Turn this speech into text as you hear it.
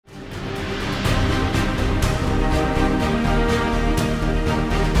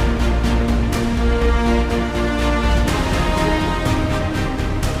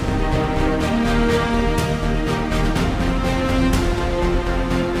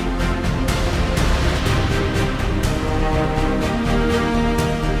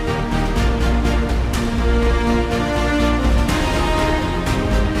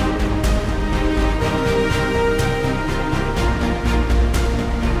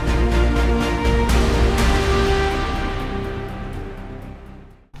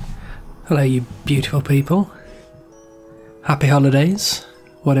Hello you beautiful people. Happy holidays,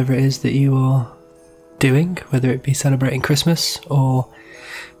 whatever it is that you are doing, whether it be celebrating Christmas or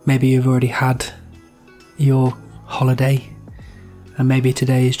maybe you've already had your holiday and maybe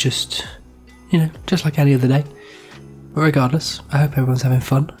today is just, just like any other day. But regardless, I hope everyone's having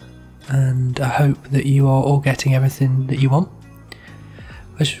fun and I hope that you are all getting everything that you want.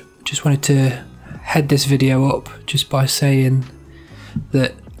 I just wanted to head this video up just by saying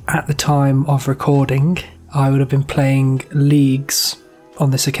that at the time of recording, I would have been playing leagues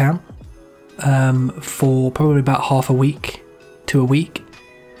on this account for probably about half a week to a week.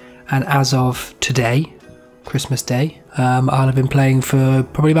 And as of today, Christmas Day, I'll have been playing for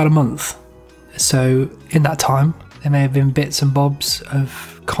probably about a month. So in that time, there may have been bits and bobs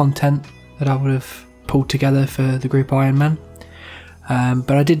of content that I would have pulled together for the group Iron Man.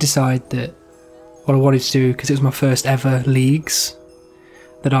 But I did decide that what I wanted to do, because it was my first ever leagues,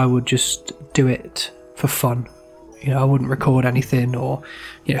 that I would just do it for fun. I wouldn't record anything or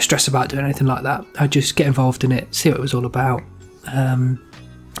stress about doing anything like that. I'd just get involved in it, see what it was all about.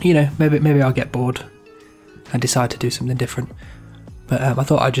 Maybe I'll get bored and decide to do something different. But I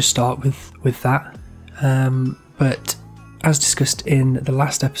thought I'd just start with that. But as discussed in the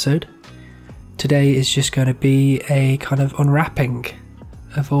last episode, today is just going to be a kind of unwrapping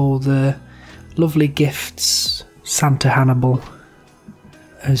of all the lovely gifts Santa Hannibal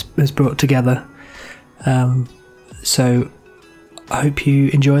has brought together. So I hope you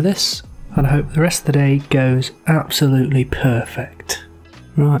enjoy this and I hope the rest of the day goes absolutely perfect.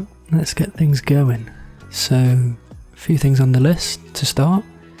 Right, let's get things going. So a few things on the list to start.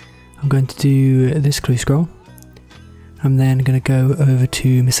 I'm going to do this clue scroll. I'm then going to go over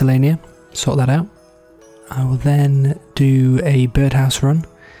to miscellanea, sort that out. I will then do a birdhouse run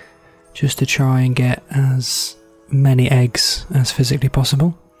just to try and get as many eggs as physically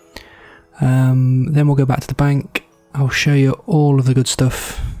possible. Then we'll go back to the bank. I'll show you all of the good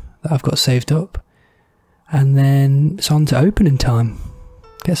stuff that I've got saved up, and then it's on to opening time.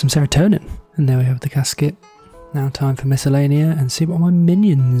 Get some serotonin. And there we have the casket. Now time for miscellanea and see what my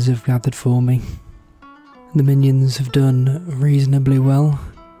minions have gathered for me. The minions have done reasonably well.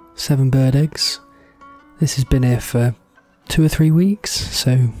 7 bird eggs. This has been here for 2 or 3 weeks,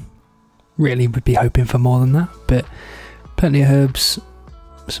 so really would be hoping for more than that, but plenty of herbs,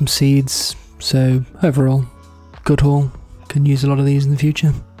 some seeds, so overall good haul. Can use a lot of these in the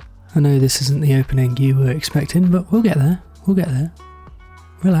future. I know this isn't the opening you were expecting, but we'll get there,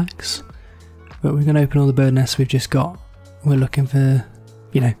 relax. But we're going to open all the bird nests we've just got. We're looking for,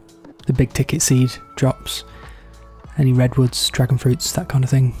 the big ticket seed drops, any redwoods, dragon fruits, that kind of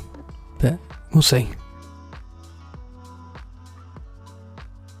thing, but we'll see.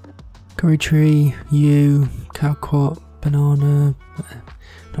 Curry tree, yew, cowquat, banana.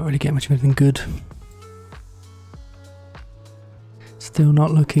 Not really getting much of anything good. Still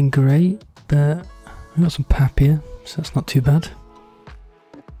not looking great, but we've got some papia, so that's not too bad.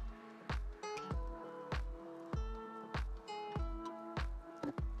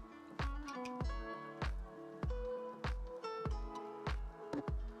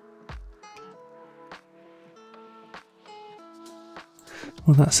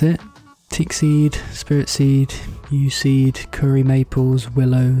 Well, that's it. Teak seed, spirit seed, yew seed, curry maples,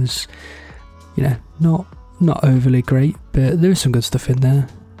 willows. Not overly great, but there is some good stuff in there.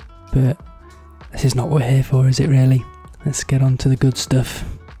 But this is not what we're here for, is it really? Let's get on to the good stuff.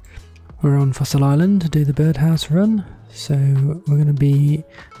 We're on Fossil Island to do the birdhouse run, so we're going to be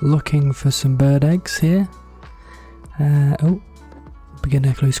looking for some bird eggs here.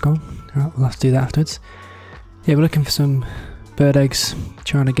 Beginner clue scroll. Alright, we'll have to do that afterwards. Yeah, we're looking for some bird eggs,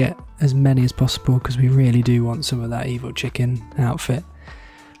 trying to get as many as possible because we really do want some of that evil chicken outfit,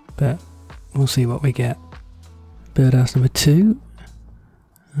 but we'll see what we get. Birdhouse number 2,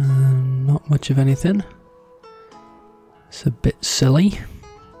 not much of anything, it's a bit silly.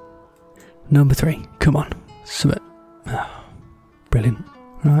 Number 3, come on, brilliant.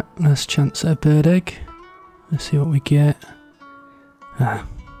 Right, last chance at a bird egg, let's see what we get.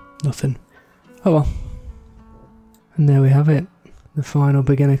 Nothing. Oh well. And there we have it, the final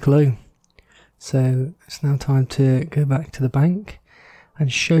beginner clue. So it's now time to go back to the bank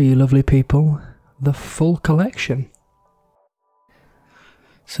and show you lovely people the full collection.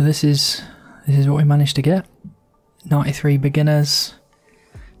 So this is what we managed to get. 93 beginners,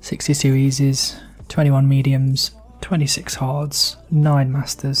 62 easies, 21 mediums, 26 hards, 9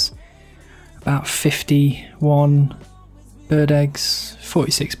 masters, about 51 bird eggs,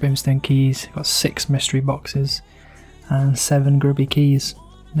 46 brimstone keys, got 6 mystery boxes and 7 grubby keys.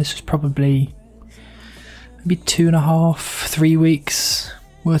 This was probably maybe 2.5, 3 weeks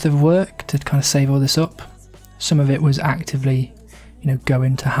worth of work to kind of save all this up. Some of it was actively,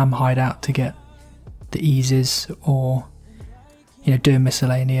 going to Ham Hideout to get the eases, or doing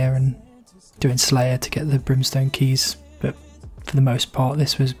Miscellanea and doing Slayer to get the Brimstone keys. But for the most part,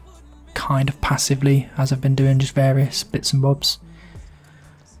 this was kind of passively, as I've been doing just various bits and bobs.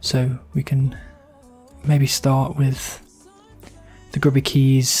 So we can maybe start with the grubby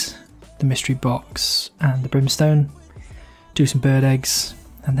keys, the mystery box and the Brimstone, do some bird eggs,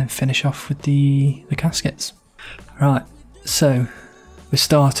 and then finish off with the caskets. Right, so we're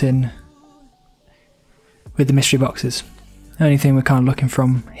starting with the mystery boxes. The only thing we're kind of looking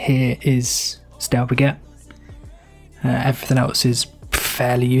from here is Stale Baguette. Everything else is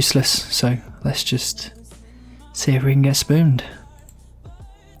fairly useless, so let's just see if we can get spooned.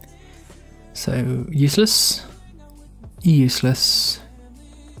 So useless, useless,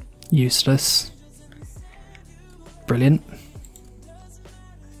 useless, brilliant,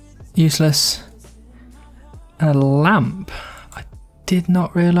 useless, and a lamp. I did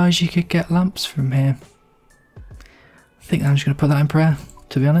not realise you could get lamps from here. I think I'm just going to put that in prayer,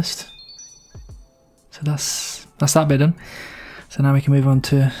 to be honest. So that's that bit done. So now we can move on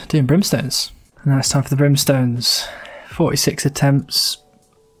to doing Brimstones. And now it's time for the Brimstones. 46 attempts.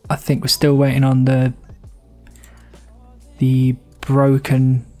 I think we're still waiting on the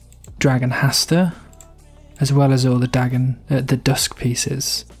broken Dragon Haster, as well as all the the Dusk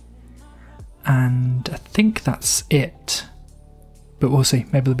pieces. And I think that's it. But we'll see,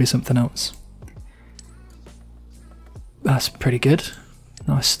 maybe there'll be something else. That's pretty good.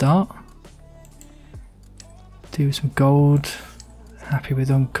 Nice start. Do some gold. Happy with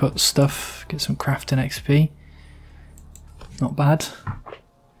uncut stuff. Get some crafting XP. Not bad.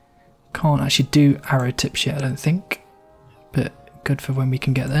 Can't actually do arrow tips yet, I don't think. But good for when we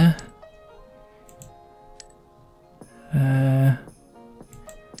can get there.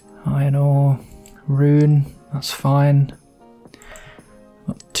 Iron ore. Rune. That's fine.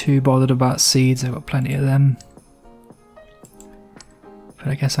 Not too bothered about seeds. I've got plenty of them. But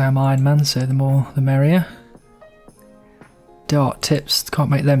I guess I am Iron Man, so the more the merrier. Dart tips, can't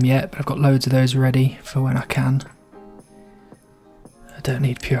make them yet, but I've got loads of those ready for when I can. I don't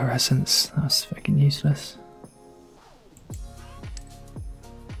need pure essence, that's fucking useless.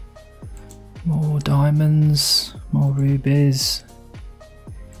 More diamonds, more rubies,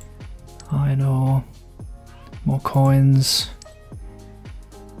 iron ore, more coins.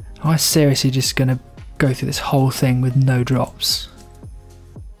 Am I seriously just gonna go through this whole thing with no drops?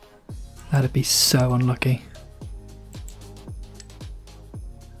 That'd be so unlucky.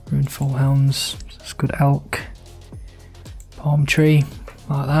 Runeful Helms, that's good elk. Palm tree,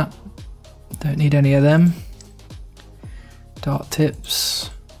 like that. Don't need any of them. Dart tips.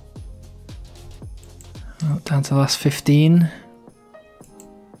 Oh, down to the last 15.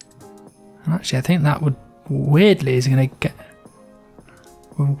 And actually, I think that would weirdly is going to get.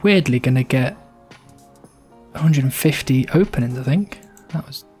 We're weirdly going to get 150 openings. I think that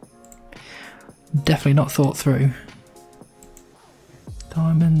was definitely not thought through.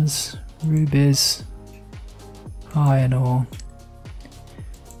 Diamonds, rubies, iron ore.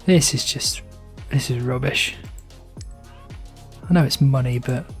 This is rubbish. I know it's money,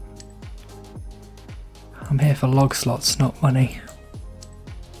 but I'm here for log slots, not money.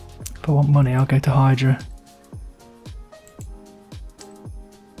 If I want money, I'll go to Hydra.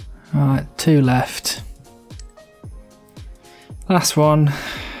 Alright, 2 left. Last one.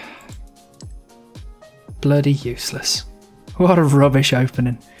 Bloody useless. What a rubbish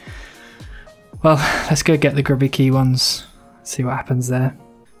opening. Well, let's go get the grubby key ones. See what happens there.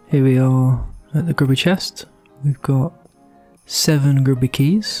 Here we are at the grubby chest. We've got 7 grubby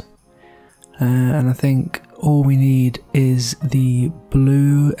keys. And I think all we need is the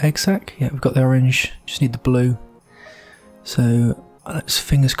blue egg sac. Yeah, we've got the orange, just need the blue. So let's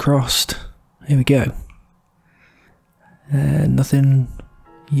fingers crossed. Here we go. Nothing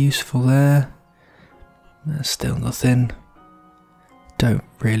useful there. Still nothing. Don't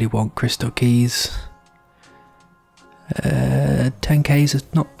really want crystal keys. 10k's is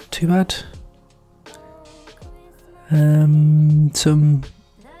not too bad. Some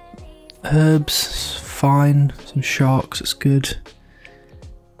herbs, fine. Some sharks, that's good.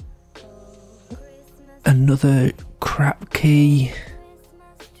 Another crap key.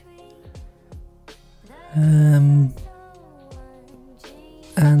 And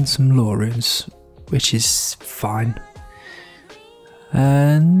some lore runes, which is fine.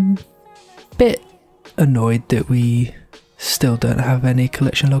 And bit annoyed that we still don't have any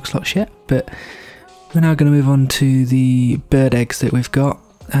collection log slots yet, but we're now going to move on to the bird eggs that we've got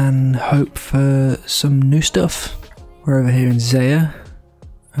and hope for some new stuff. We're over here in Zaya,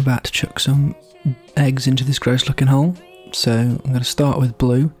 about to chuck some eggs into this gross looking hole. So I'm going to start with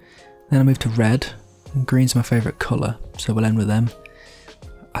blue, then I'll move to red, and green's my favourite colour, so we'll end with them.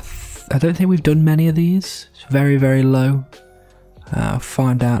 I don't think we've done many of these. It's very, very low. I'll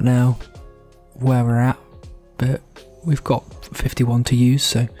find out now where we're at, but we've got 51 to use,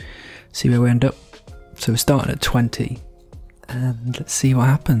 so see where we end up. So we're starting at 20, and let's see what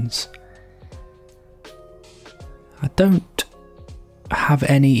happens. I don't have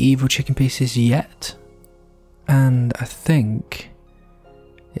any evil chicken pieces yet, and I think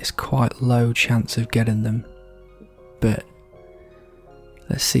it's quite low chance of getting them, but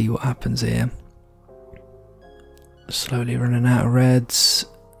let's see what happens here. Slowly running out of reds,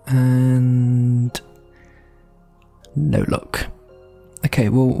 and no luck. Okay,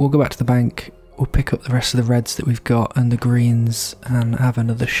 we'll go back to the bank, we'll pick up the rest of the reds that we've got and the greens and have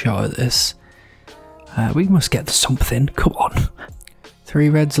another shot at this. We must get something, come on. 3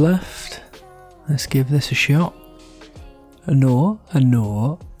 reds left, let's give this a shot. A gnaw, a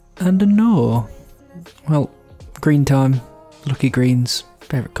gnaw, and a gnaw. Well, green time, lucky greens,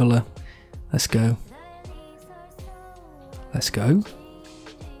 favourite colour, let's go. Let's go.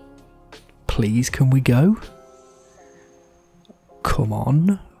 Please, can we go? Come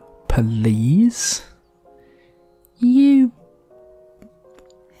on, please. You.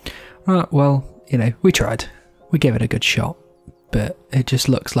 Right, well, you know, we tried. We gave it a good shot. But it just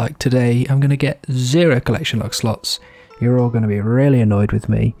looks like today I'm going to get 0 collection log slots. You're all going to be really annoyed with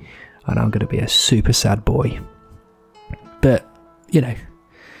me. And I'm going to be a super sad boy. But, you know,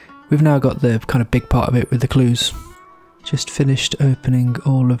 we've now got the kind of big part of it with the clues. Just finished opening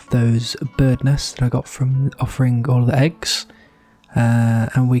all of those bird nests that I got from offering all of the eggs.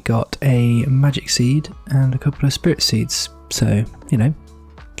 And we got a magic seed and a couple of spirit seeds. So, you know,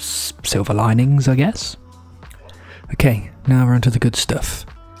 silver linings, I guess. Okay, now we're onto the good stuff.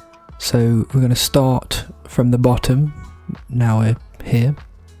 So we're going to start from the bottom. Now we're here.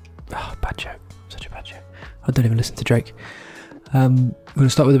 Oh, bad joke. Such a bad joke. I don't even listen to Drake. We're going to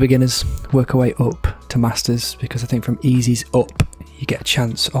start with the beginners, work our way up to masters, because I think from easies up you get a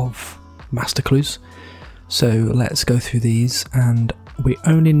chance of master clues. So let's go through these, and we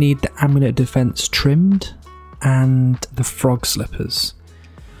only need the amulet defense trimmed and the frog slippers.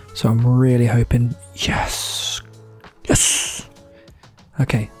 So I'm really hoping, yes, yes.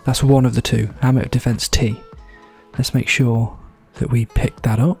 Okay, that's one of the 2, amulet defense T. Let's make sure that we pick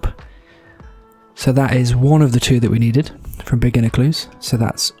that up. So that is one of the 2 that we needed from beginner clues. So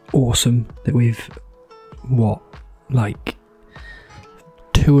that's awesome that we've, what, like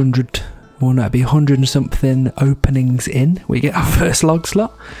 200, well no, it'd be 100 and something openings in. We get our first log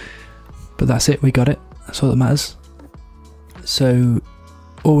slot. But that's it, we got it. That's all that matters. So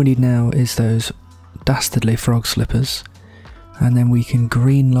all we need now is those dastardly frog slippers. And then we can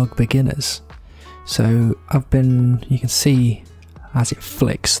green log beginners. So you can see as it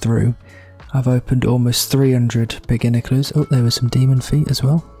flicks through, I've opened almost 300 beginner clues. Oh, there were some demon feet as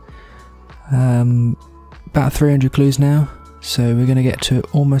well. About 300 clues now, so we're going to get to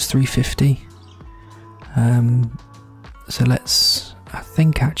almost 350. So let's, I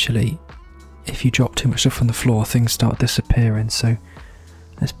think actually, if you drop too much stuff on the floor, things start disappearing. So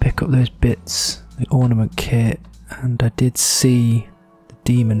let's pick up those bits, the ornament kit, and I did see the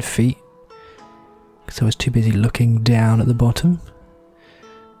demon feet, because I was too busy looking down at the bottom.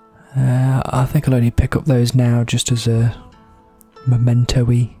 I think I'll only pick up those now just as a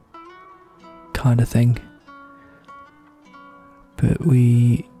memento-y kind of thing. But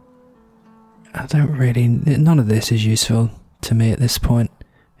I don't really, none of this is useful to me at this point.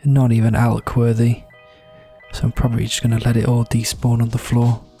 Not even alc worthy. So I'm probably just going to let it all despawn on the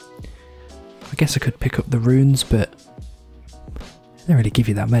floor. I guess I could pick up the runes, but they didn't really give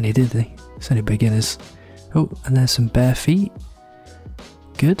you that many, did they? It's only beginners. Oh, and there's some bare feet.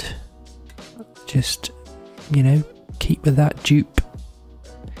 Good. Just, you know, keep with that dupe.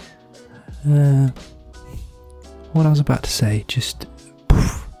 What I was about to say, just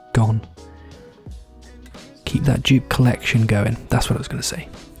poof, gone. Keep that dupe collection going. That's what I was going to say.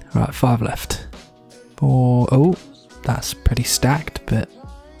 Right, 5 left. Oh, that's pretty stacked, but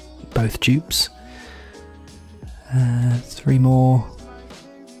both dupes. 3 more.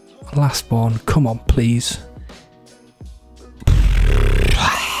 Last one. Come on, please.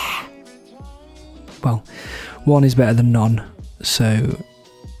 Well, 1 is better than none, so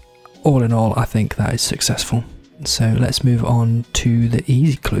all in all I think that is successful. So let's move on to the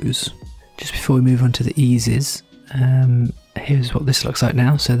easy clues. Just before we move on to the easies, here's what this looks like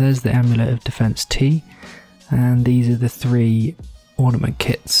now. So there's the Amulet of Defense T, and these are the 3 ornament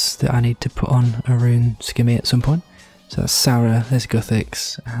kits that I need to put on a rune skimmy at some point. So that's Sarah, there's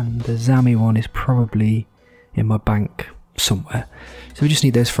Guthix, and the Zami one is probably in my bank somewhere. So we just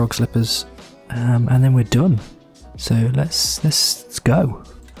need those frog slippers, and then we're done. So let's go.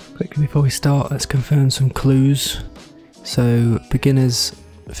 Quickly before we start, let's confirm some clues. So beginners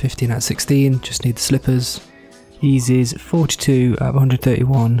 15 out of 16, just need the slippers. Easies 42 out of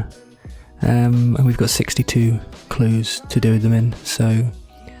 131, and we've got 62 clues to do them in. So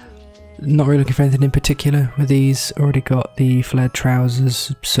not really looking for anything in particular with these. Already got the flared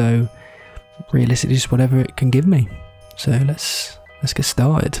trousers, so realistically just whatever it can give me. So let's get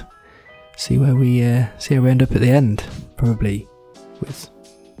started. See where we end up at the end. Probably with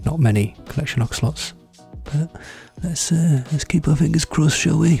not many collection log slots, but let's keep our fingers crossed,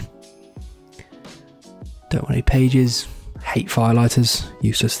 shall we? Don't want any pages. Hate firelighters.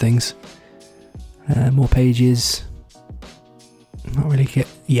 Useless things. More pages. Not really get.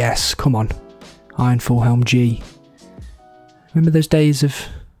 Yes, come on. Iron Full Helm G. Remember those days of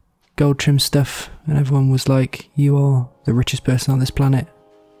gold trim stuff, and everyone was like, "You are the richest person on this planet."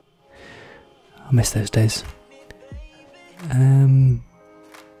 I miss those days. Could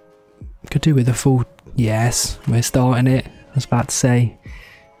do with a full. Yes, we're starting it. I was about to say,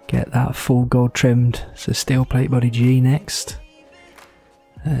 get that full gold trimmed. So steel plate body G next.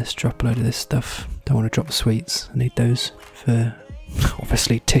 Let's drop a load of this stuff. Don't want to drop the sweets. I need those for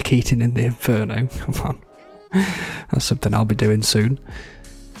obviously tick eating in the Inferno. Come on, that's something I'll be doing soon.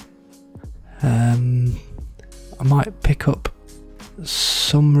 I might pick up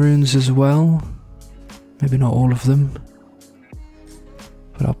some runes as well. Maybe not all of them,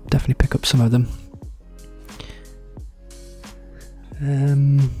 but I'll definitely pick up some of them.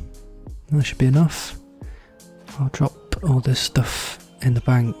 That should be enough. I'll drop all this stuff in the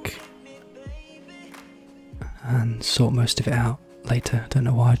bank and sort most of it out later. Don't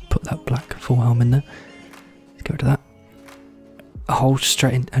know why I'd put that black full helm in there. Let's go to that. A hole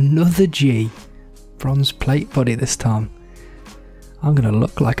straight in. Another G. Bronze plate body this time. I'm going to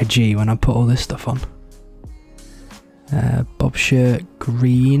look like a G when I put all this stuff on. Bob shirt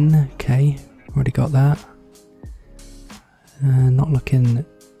green. Okay, already got that. Not looking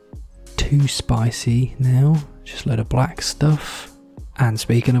too spicy now. Just a load of black stuff. And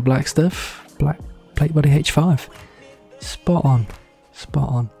speaking of black stuff, black plate body H5. Spot on. Spot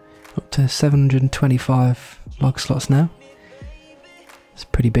on. Up to 725 log slots now. It's a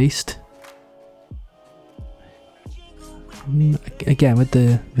pretty beast. Again with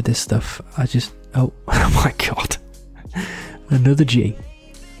this stuff, I just oh my god. Another G.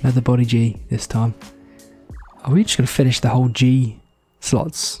 Another body G this time. Are we just going to finish the whole G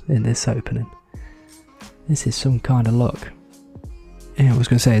slots in this opening? This is some kind of luck. Yeah, what I was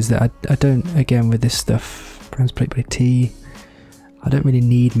going to say is that I don't, again with this stuff, bronze plate body T, I don't really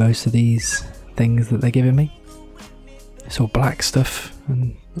need most of these things that they're giving me. It's all black stuff,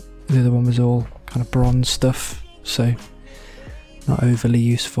 and the other one was all kind of bronze stuff, so not overly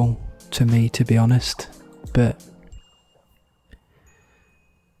useful to me, to be honest, but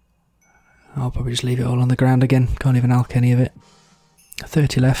I'll probably just leave it all on the ground again. Can't even alch any of it.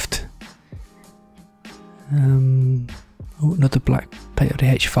 30 left. Oh, another black plate body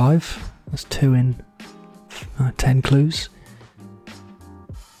H5. That's 2 in 10 clues.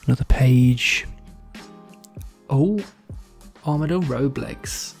 Another page. Oh, Armadillo robe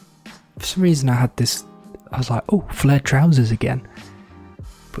legs. For some reason I had this, I was like, oh, flared trousers again.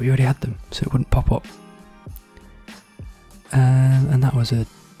 But we already had them, so it wouldn't pop up. And that was a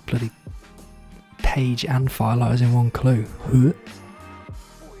bloody page and firelighters in one clue.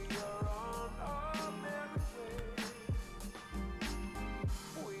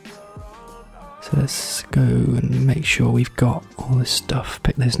 So let's go and make sure we've got all this stuff.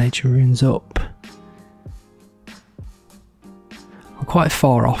 Pick those nature runes up. I'm quite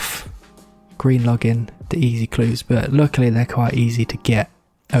far off green login the easy clues, but luckily they're quite easy to get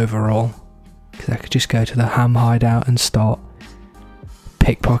overall, because I could just go to the ham hideout and start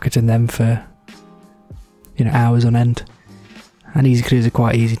pickpocketing them for, you know, hours on end. And easy clues are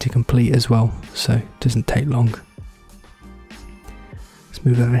quite easy to complete as well, so it doesn't take long. Let's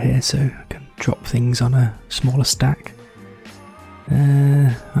move over here so I can drop things on a smaller stack.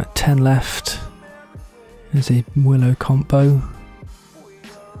 Right, 10 left. There's a willow combo.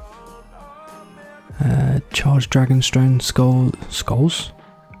 Charged Dragonstone skulls.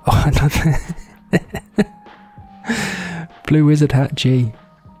 Oh, another Blue Wizard Hat G.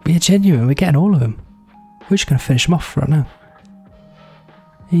 We're genuine, we're getting all of them. We're just going to finish them off right now.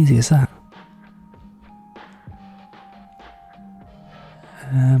 Easy as that.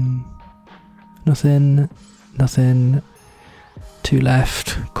 Nothing. 2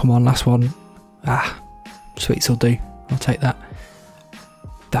 left. Come on, last one. Ah, sweets will do. I'll take that.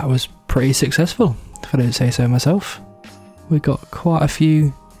 That was pretty successful, if I don't say so myself. We got quite a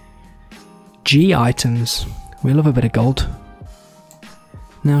few G items. We love a bit of gold.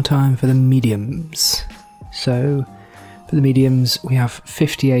 Now time for the mediums. So for the mediums we have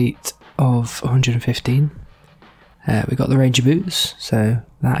 58 of 115. We got the Ranger boots, so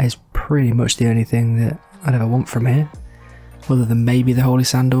that is pretty much the only thing that I'd ever want from here, other than maybe the Holy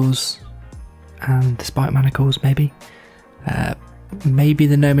Sandals and the Spike Manacles, maybe. Maybe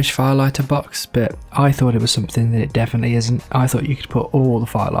the Gnomish Firelighter box, but I thought it was something that it definitely isn't. I thought you could put all the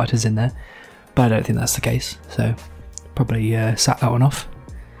Firelighters in there, but I don't think that's the case, so probably sack that one off.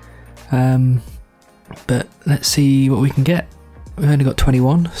 But let's see what we can get. We've only got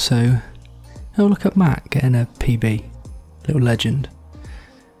 21, so... Oh, look at Matt getting a PB. Little legend.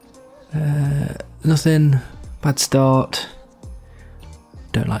 Nothing. Bad start.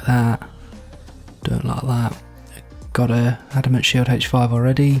 Don't like that. Don't like that. Got a Adamant Shield H5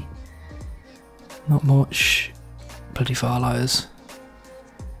 already. Not much. Bloody Firelighters.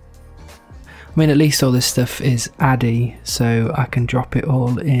 I mean, at least all this stuff is Addy, so I can drop it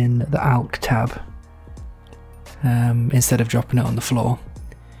all in the Alk tab instead of dropping it on the floor.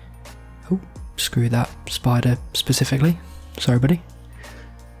 Oh, screw that spider specifically. Sorry, buddy.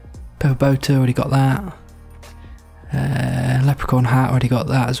 Pepper Boater, already got that. Leprechaun hat, already got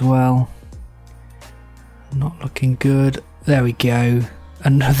that as well. Not looking good. There we go.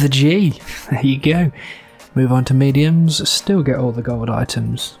 Another G. There you go. Move on to mediums. Still get all the gold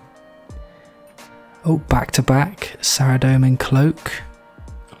items. Oh, back to back. Saradomin Cloak.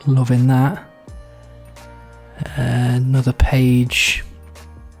 Loving that. Another page.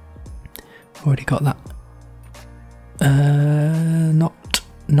 Already got that. Not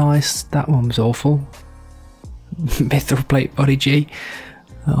nice. That one was awful. Mithril Plate Body G.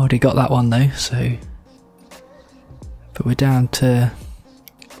 I already got that one though, so... But we're down to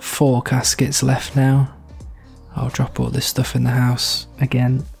 4 caskets left now. I'll drop all this stuff in the house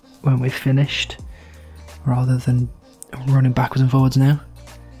again when we've finished, rather than running backwards and forwards now.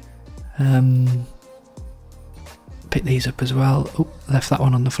 Pick these up as well. Oh, left that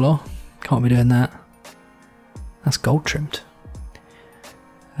one on the floor. Can't be doing that. That's gold trimmed.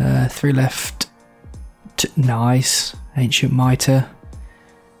 3 left. Nice. Ancient Mitre.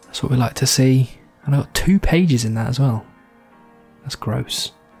 That's what we like to see. And I got 2 pages in that as well. That's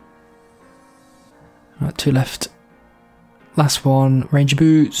gross. Right, 2 left. Last one. Ranger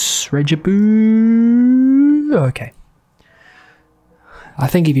Boots. Ranger Boots. Okay. I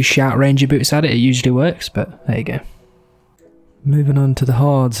think if you shout Ranger Boots at it, it usually works, but there you go. Moving on to the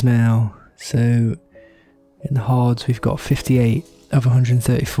hards now. So, in the hards we've got 58 of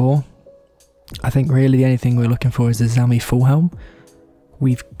 134. I think really the only thing we're looking for is the Zami Full Helm.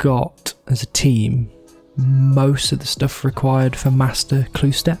 We've got, as a team, most of the stuff required for Master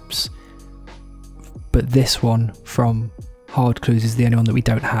Clue Steps. But this one from Hard Clues is the only one that we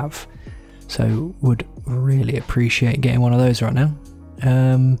don't have. So, would really appreciate getting one of those right now.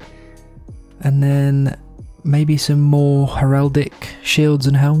 And then maybe some more heraldic shields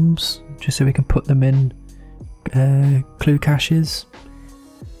and helms, just so we can put them in clue caches.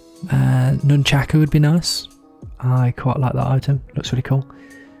 Nunchaku would be nice. I quite like that item, looks really cool.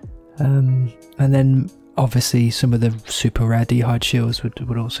 And then obviously some of the super rare D'hide shields would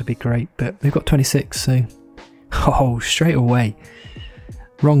also be great, but we've got 26, so oh, straight away.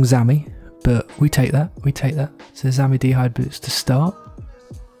 Wrong Zami, but we take that, So Zami D'hide boots to start.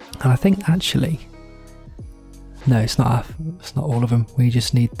 And I think actually, no, it's not all of them. We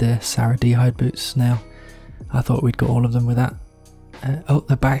just need the Sarah D'hide boots now. I thought we'd got all of them with that. Oh,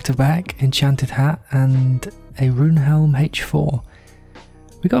 the back-to-back Enchanted Hat and a Rune Helm H4.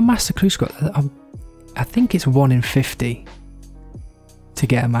 We got a Master Clue Scroll. I think it's 1 in 50 to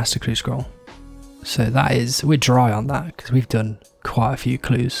get a Master Clue Scroll. So that is, we're dry on that because we've done quite a few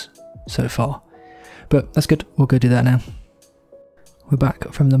clues so far. But that's good, we'll go do that now. We're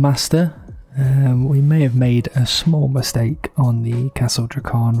back from the Master. We may have made a small mistake on the Castle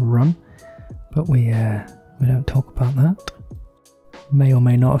Dracan run, but we don't talk about that. May or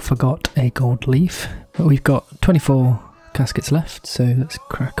may not have forgot a gold leaf, but we've got 24 caskets left, so let's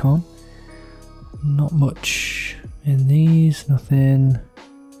crack on. Not much in these, nothing.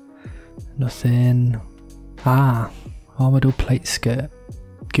 Ah, Armador Plate Skirt,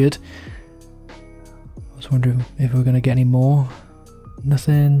 good. I was wondering if we were going to get any more.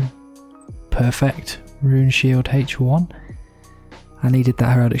 Nothing. Perfect. Rune Shield H1. I needed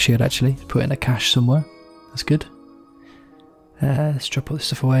that heraldic shield actually, put it in a cache somewhere. That's good. Let's drop all this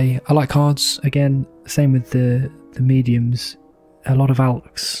stuff away. I like cards, again, same with the mediums. A lot of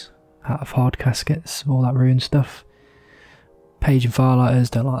alks out of hard caskets, all that rune stuff. Page and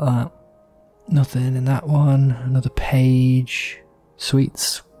firelighters, don't like that. Nothing in that one. Another page.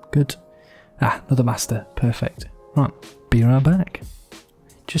 Sweets, good. Another master, perfect. Right, be right back.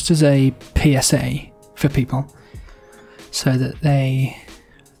 Just as a PSA for people, so that they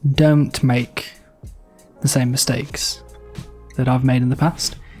don't make the same mistakes that I've made in the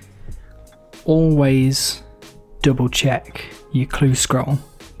past, always double check your clue scroll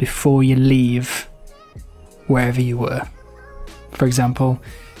before you leave wherever you were. For example,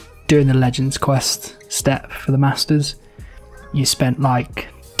 doing the Legends quest step for the Masters, you spent like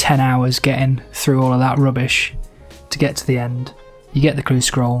 10 hours getting through all of that rubbish to get to the end. You get the clue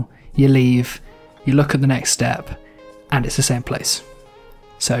scroll, you leave, you look at the next step, and it's the same place.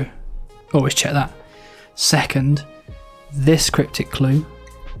 So, always check that. Second, this cryptic clue,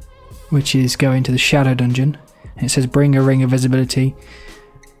 which is going to the Shadow Dungeon, and it says bring a ring of visibility.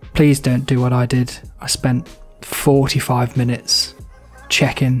 Please don't do what I did. I spent 45 minutes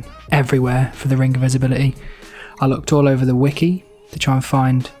checking everywhere for the ring of visibility. I looked all over the wiki to try and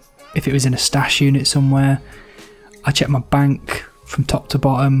find if it was in a stash unit somewhere. I checked my bank from top to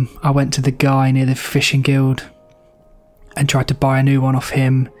bottom. I went to the guy near the fishing guild and tried to buy a new one off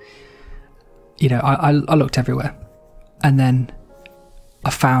him. You know, I looked everywhere. And then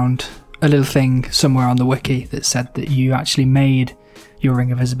I found a little thing somewhere on the wiki that said that you actually made your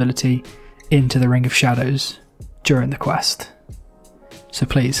ring of visibility into the ring of shadows during the quest. So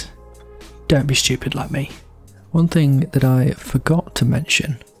please, don't be stupid like me. One thing that I forgot to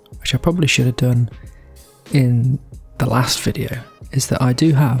mention, which I probably should have done in the last video, is that I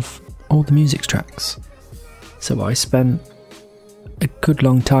do have all the music tracks. So I spent a good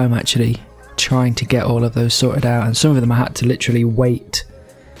long time actually trying to get all of those sorted out, and some of them I had to literally wait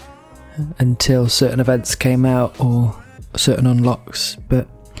until certain events came out or certain unlocks. But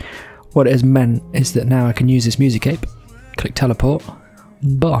what it has meant is that now I can use this music ape, click teleport,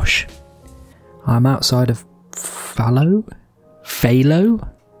 bosh, I'm outside of Phalo,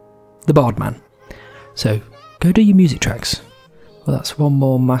 the Bardman. So go do your music tracks. Well, that's one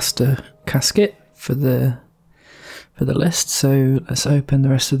more master casket for the list. So let's open the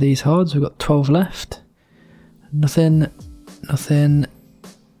rest of these hards. We've got 12 left. Nothing.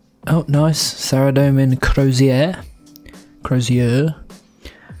 Oh, nice. Saradomin Crozier.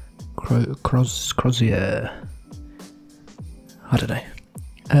 I don't know.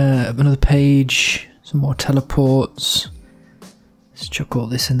 Another page. Some more teleports. Let's chuck all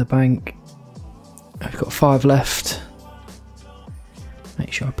this in the bank. I've got 5 left.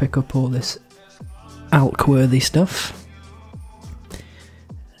 Make sure I pick up all this alk-worthy stuff.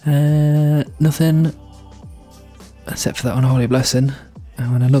 Nothing. Except for that unholy blessing.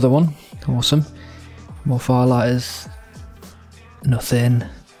 And another one. Awesome. More firelighters. Nothing.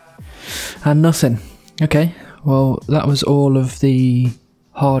 And nothing. Okay, well that was all of the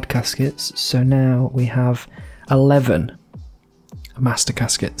hard caskets. So now we have 11 master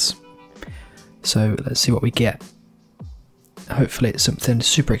caskets. So let's see what we get. Hopefully it's something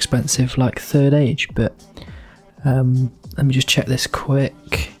super expensive like Third Age, but let me just check this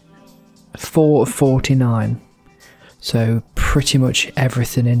quick. 4 of 49. So pretty much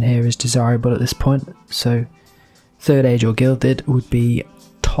everything in here is desirable at this point. So Third Age or Gilded would be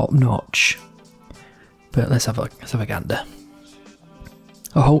top notch. But let's have a gander.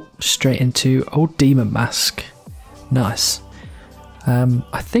 Oh, straight into Old Demon Mask. Nice.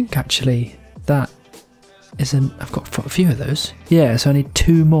 I think actually that isn't. I've got a few of those. Yeah, so I need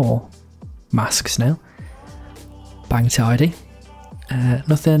 2 more masks now. Bang tidy.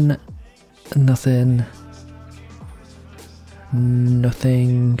 Nothing. When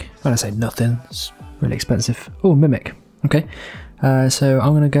I say nothing, it's really expensive. Oh, Mimic. Okay. So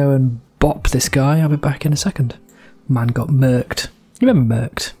I'm gonna go and bop this guy. I'll be back in a second. Man got murked. You remember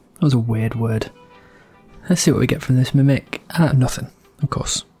murked? That was a weird word. Let's see what we get from this Mimic. Nothing. Of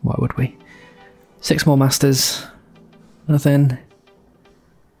course. Why would we? 6 more masters. Nothing.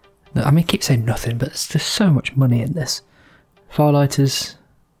 I mean, I keep saying nothing, but there's just so much money in this. Firelighters.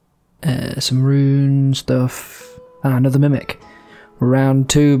 Some rune stuff. Another Mimic. Round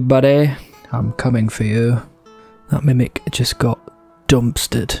 2, buddy. I'm coming for you. That Mimic just got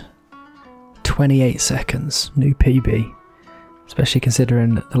dumpstered. 28 seconds. New PB. Especially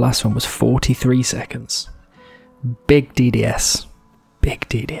considering the last one was 43 seconds. Big DDS. Big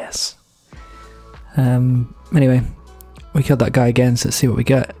DDS. Anyway, we killed that guy again, so let's see what we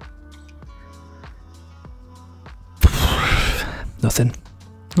get. Nothing.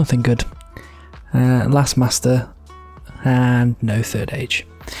 Nothing good. Last master. And no Third Age.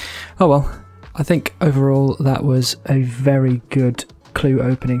 Oh well. I think overall that was a very good clue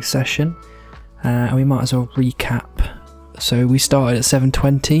opening session. And we might as well recap So we started at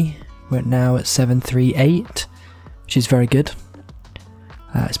 720, we're now at 738, which is very good,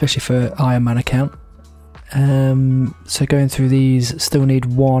 especially for Iron Man account. So going through these, still need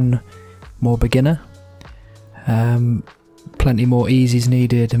one more beginner, plenty more easies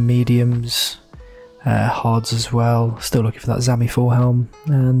needed and mediums, hards as well, still looking for that Zami 4 helm,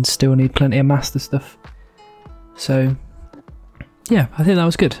 and still need plenty of master stuff. So yeah, I think that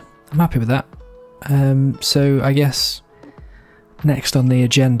was good, I'm happy with that. So I guess next on the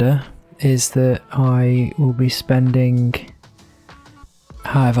agenda is that I will be spending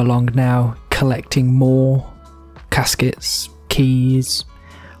however long now collecting more caskets, keys,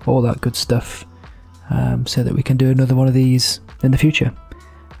 all that good stuff, so that we can do another one of these in the future,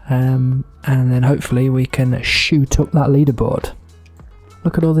 and then hopefully we can shoot up that leaderboard.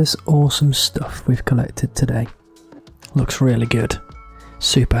 Look at all this awesome stuff we've collected today, looks really good,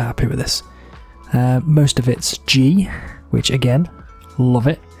 super happy with this. Most of it's G, which again, love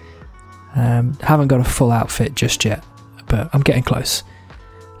it. Haven't got a full outfit just yet, but I'm getting close.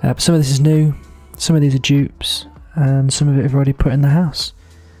 Some of this is new, some of these are dupes, and some of it I've already put in the house.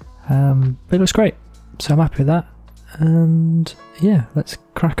 But it looks great, so I'm happy with that. And yeah, let's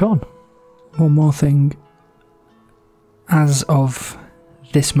crack on. One more thing, as of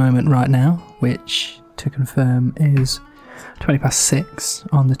this moment right now, which to confirm is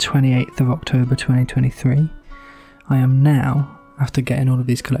 6:20 on the 28th of October 2023, I am now, after getting all of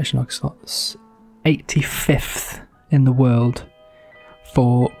these collection log slots, 85th in the world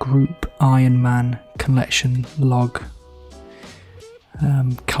for group Iron Man collection log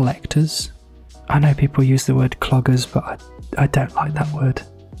collectors. I know people use the word cloggers, but I don't like that word.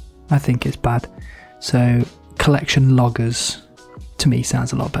 I think it's bad. So collection loggers to me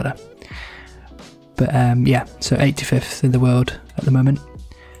sounds a lot better. But yeah, so 85th in the world at the moment.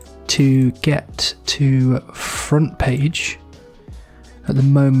 To get to front page, at the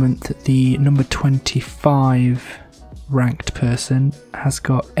moment the number 25 ranked person has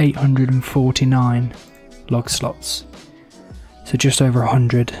got 849 log slots, so just over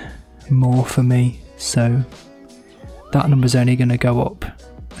 100 more for me, so that number's only going to go up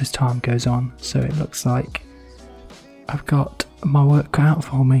as time goes on, so it looks like I've got my work cut out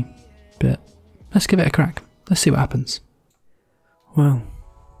for me, but let's give it a crack, let's see what happens. Well,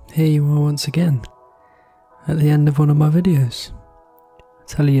 here you are once again, at the end of one of my videos. I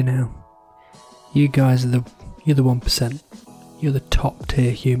tell you now, you guys are you're the 1%, you're the top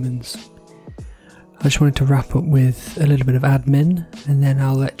tier humans. I just wanted to wrap up with a little bit of admin, and then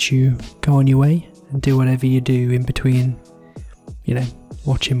I'll let you go on your way and do whatever you do in between, you know,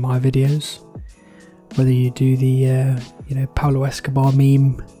 watching my videos. Whether you do the, you know, Pablo Escobar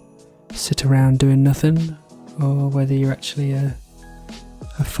meme, sit around doing nothing, or whether you're actually a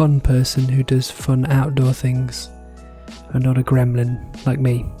fun person who does fun outdoor things and not a gremlin like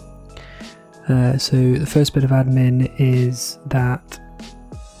me. So the first bit of admin is that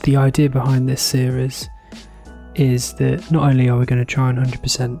the idea behind this series is that not only are we going to try and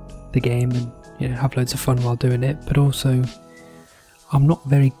 100% the game and, you know, have loads of fun while doing it, but also I'm not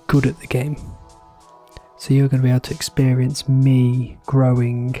very good at the game, so you're going to be able to experience me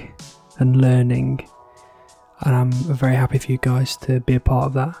growing and learning, and I'm very happy for you guys to be a part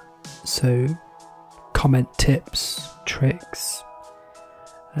of that. So comment tips, tricks,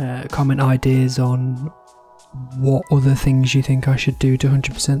 comment ideas on what other things you think I should do to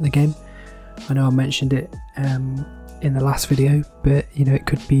 100% the game. I know I mentioned it in the last video, but you know, it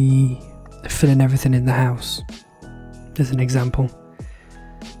could be filling everything in the house as an example.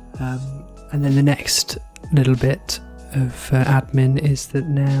 And then the next little bit of admin is that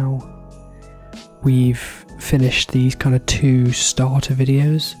now we've finished these kind of 2 starter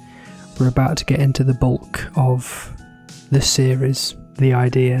videos, we're about to get into the bulk of the series, the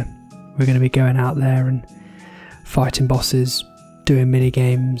idea. We're going to be going out there and fighting bosses, doing mini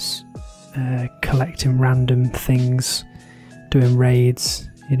games, collecting random things, doing raids,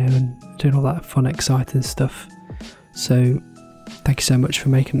 you know, and doing all that fun, exciting stuff. So thank you so much for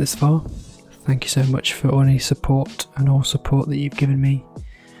making this far. Thank you so much for any support and all support that you've given me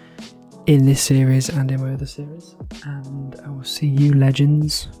in this series and in my other series, and I will see you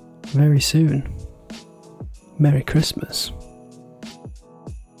legends very soon. Merry Christmas.